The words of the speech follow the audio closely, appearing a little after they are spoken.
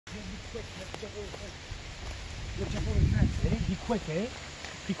quick. Jump over the fence. Yo, jump over the fence, eh? Be quick, eh?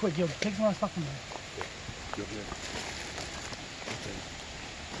 Be quick. Yo, take some of that stuff from there. Go here.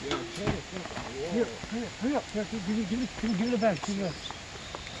 Here, hurry up. Here, give me the bag. Give me the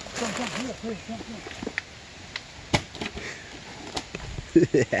jump, hurry up, jump.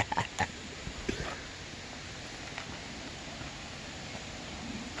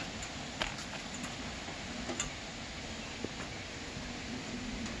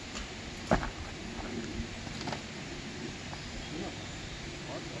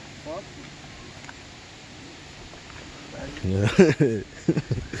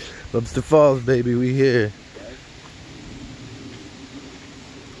 Webster Falls, baby, we here.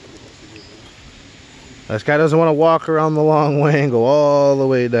 This guy doesn't want to walk around the long way and go all the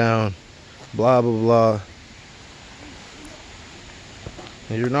way down. Blah, blah, blah.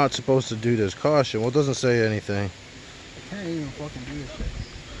 And you're not supposed to do this. Caution. Well, it doesn't say anything. I can't even fucking do this shit.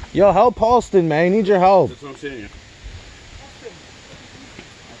 Yo, help Halston, man. He needs your help. That's what I'm saying.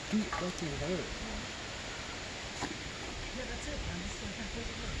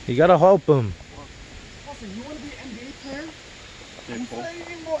 You gotta help him. Austin, you want to be an NBA player? Okay, You pull. said you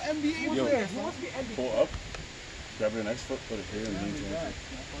didn't go NBA player. Who wants to be an NBA Pull up. Grab your next foot, put it here, and lean towards it.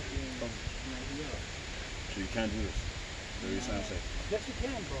 So you can't do this. What are you trying to say? Yes, you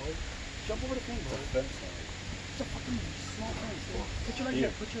can, bro. Jump over the thing, bro. It's a fence. It's a fucking small fence, bro. Put your leg Here.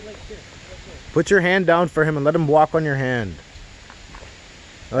 there. Put your leg here. Right there. Put your hand down for him and let him walk on your hand.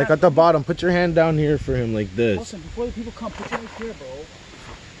 Like at the bottom, put your hand down here for him like this. Listen, before the people come, put your leg here, bro. Yeah,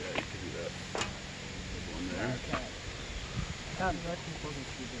 you can do that. One there.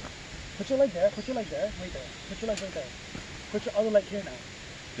 Put your leg there. Put your leg there. Right there. Put your leg right there. Put your other leg here now.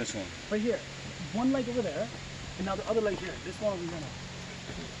 This one. Right here. One leg over there, and now the other leg here. This one we're gonna.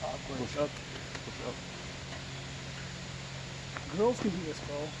 Push up. Push up. Girls can do this,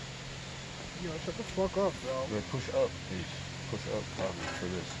 bro. Yo, shut the fuck up, bro. Yeah, push up, please. Push up, probably, for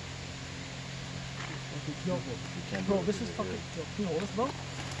this. Yo, You can't bro, do it this with is your fucking. head. Yo, can you hold this, bro?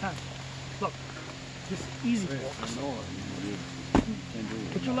 Hands. Look. This is easy, bro. I know. You can't do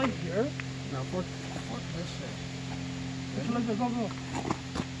it. Put your leg here. Now, fuck this shit. Put your leg there. Go.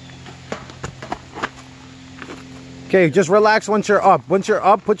 Okay, just relax once you're up. Once you're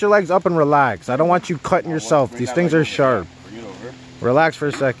up, put your legs up and relax. I don't want you cutting yourself. These things are sharp. Bring it over. Relax for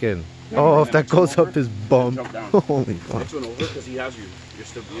a second. Oh, if that goes up his bum. Jump down. Holy fuck. Next one over, because he has you. You're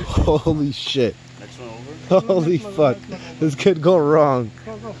still here. Holy shit. Next one over. Holy fuck. This could go wrong.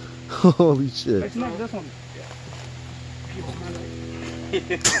 Go. Holy shit. Next leg, this one.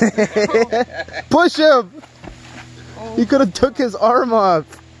 Push him! He could have took his arm off.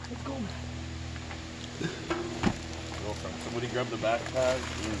 Let's go. Somebody grab the backpack.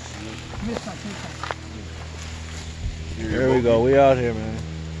 There we go. We out here, man.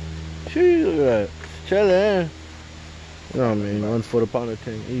 Jeez, look at that. Chillin'. You know what I mean? 1 foot upon a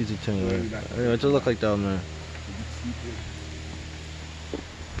thing. Easy thing, man. Yeah, it just look like that, man.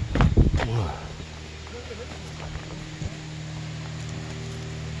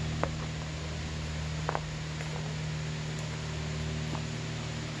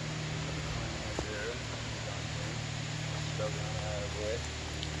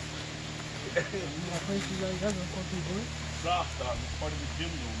 Soft dog. It's part of the gym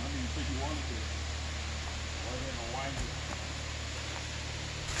though. Remember you said you wanted to.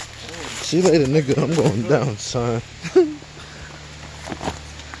 See you later, nigga. I'm going down, son.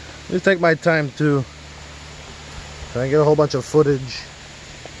 Let me take my time, too. Try and get a whole bunch of footage.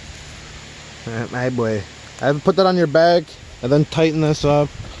 My boy. I haven't put that on your bag. And then tighten this up.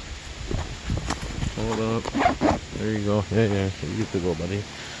 Hold up. There you go. Yeah. You get to go, buddy.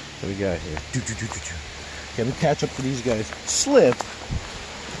 What we got here? Okay, let me catch up to these guys. Slip.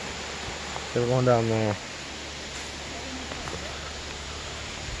 They're going down there.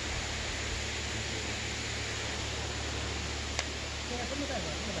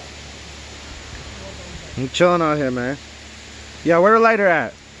 I'm chilling out here, man. Yeah, where the lighter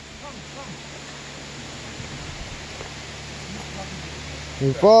at?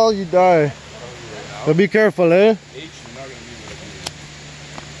 You fall, you die. But be careful, eh?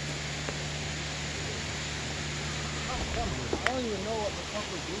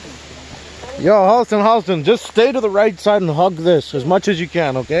 Yo, Halston, just stay to the right side and hug this as much as you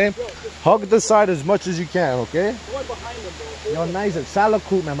can, okay? Hug this side as much as you can, okay? Yo, nice.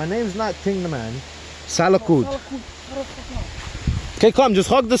 Salakut, man. My name's not King the man. Salakut. Okay, come, just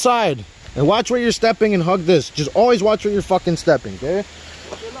hug the side. And watch where you're stepping and hug this. Just always watch where you're fucking stepping, okay?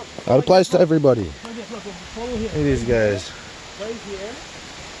 That applies to everybody. Look at these guys. Right here.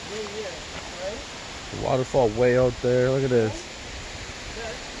 The waterfall way out there. Look at this.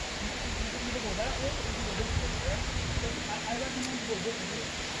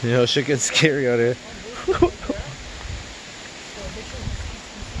 You know, shit gets scary out here.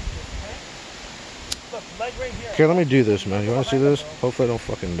 Look, leg right here. Okay, let me do this, man. You wanna see this? Hopefully I don't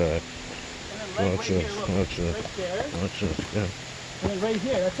fucking die. And then leg Watch right this, here, look. watch this, Right there. watch this, yeah. And then right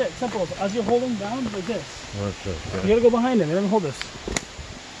here, that's it. Simple. As you're holding down, like this. Watch this, You yeah. gotta go behind him. Let him hold this.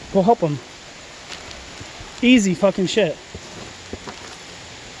 Go help him. Easy fucking shit.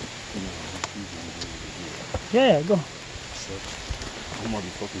 Yeah, go. I'm already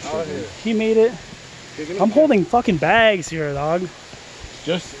fucking struggling. He made it. I'm holding fucking bags here, dog. It's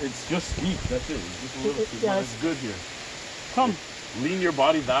just steep. That's it. It's just a little steep. Yeah, It's good here. Come. Lean your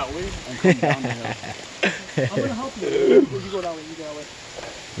body that way and come down the hill. I'm gonna help you. You go that way. You go that way.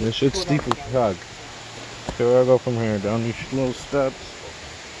 This shit's steep as fuck. Okay, where I go from here? Down these little steps.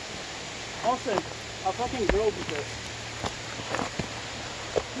 Austin, I'll fucking grow with this.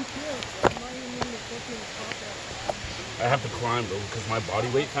 I have to climb though because my body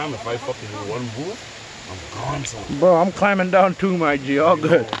weight, fam. If I fucking do one move, I'm gone. So Bro, I'm climbing down too, my G. All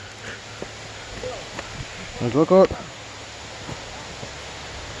good. Like, look out.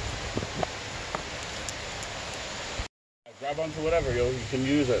 grab onto whatever, yo. You can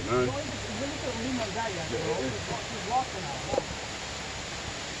use it, man.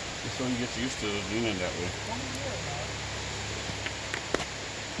 Just so he gets used to leaning that way.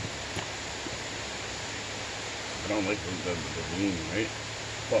 I don't like the lean, right?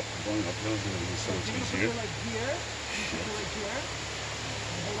 But going up hills is gonna be so much easier. Like here, you go like here.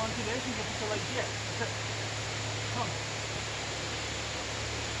 Hold on to this, you get to like here. That's it. Come.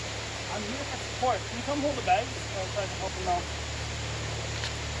 I'm here for support. Can you come hold the bag? I'll try to help him out.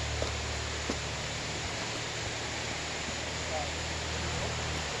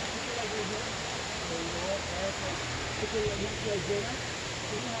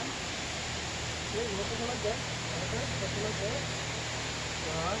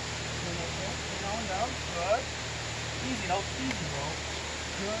 Easy, that was easy, bro.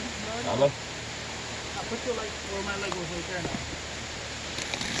 Good. Hello? Now put your leg where my leg was right there now.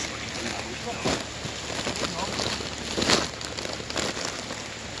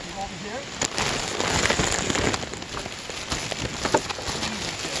 You go over here.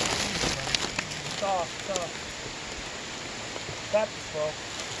 Stop. Got this,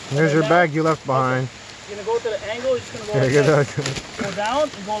 bro. Here's your bag you left behind. You're gonna go to the angle, you're just gonna go Yeah, like get this. that. Go down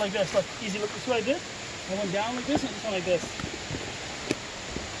and go like this. Look, easy. Look, this is what I did. I went down like this and just went like this.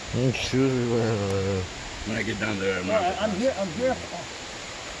 Shoes we wearing. When I get down there, I'm No, I'm here. I'm here.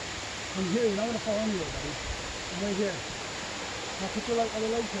 I'm here. You're not gonna fall anywhere, buddy. I'm right here. Now put your other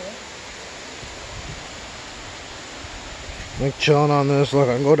leg here. I'm chilling on this. Look,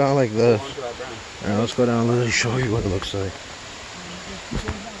 I can go down like this. onto that branch. Alright, let's go down. Let me show you what it looks like.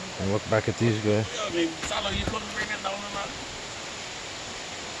 And look back at these guys. I mean, Salo, you couldn't bring it down or not?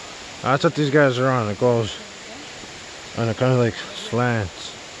 That's what these guys are on. It goes, and it kind of like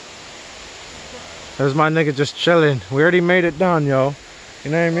slants. There's my nigga just chilling. We already made it down, yo.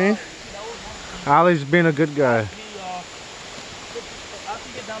 You know what I mean? Ali's being a good guy. After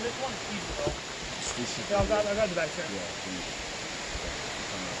you get down this one, it's easy, bro. Yeah, I got the back there.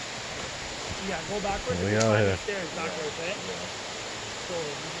 Yeah, go backwards. We and out climb here. the stairs backwards, right? So you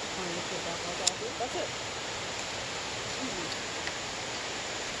just kind of lift it back out. That's it. Easy.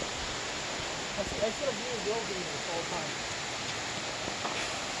 I should have used the old game this all the time.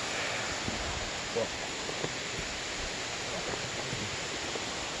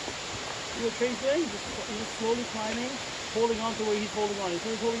 Do the same thing, just slowly climbing, holding on to where he's holding on. You see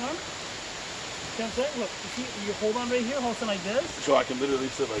he's holding on? See what I'm saying? Look, you see, you hold on right here, hold on like this. So I can literally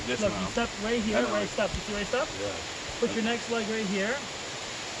sit like this Look, now. you step right here, I know. right step. You see right step? Yeah. Put your next leg right here,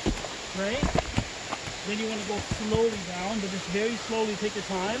 right? Then you want to go slowly down, but just very slowly take your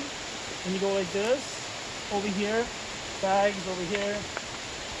time. And you go like this, over here, bags over here,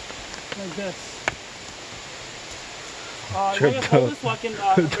 like this. You want to hold this fucking,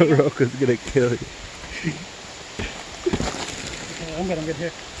 The rock is gonna kill you. okay, I'm good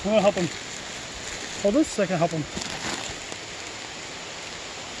here. I'm gonna help him. Hold this so I can help him.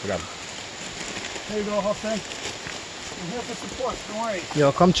 I got him. There you go, Hussein. I'm here for support, don't worry.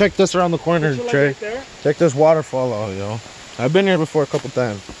 Yo, come check this around the corner, Put your leg Trey. right there. Check this waterfall out, yo. I've been here before a couple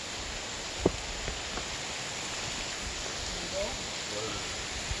times.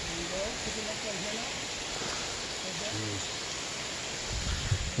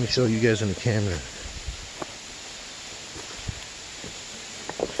 Let me show you guys in the camera.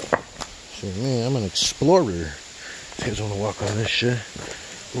 See, man, I'm an explorer. You guys want to walk on this shit?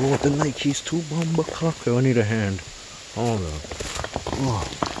 Roll with the Nikes too, bumba cock. I need a hand. Hold on.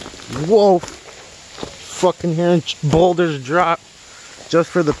 Whoa. Whoa. fucking hearing boulders drop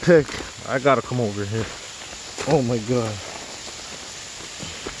just for the pick. I gotta come over here. Oh my god.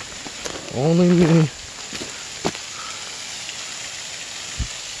 Only me.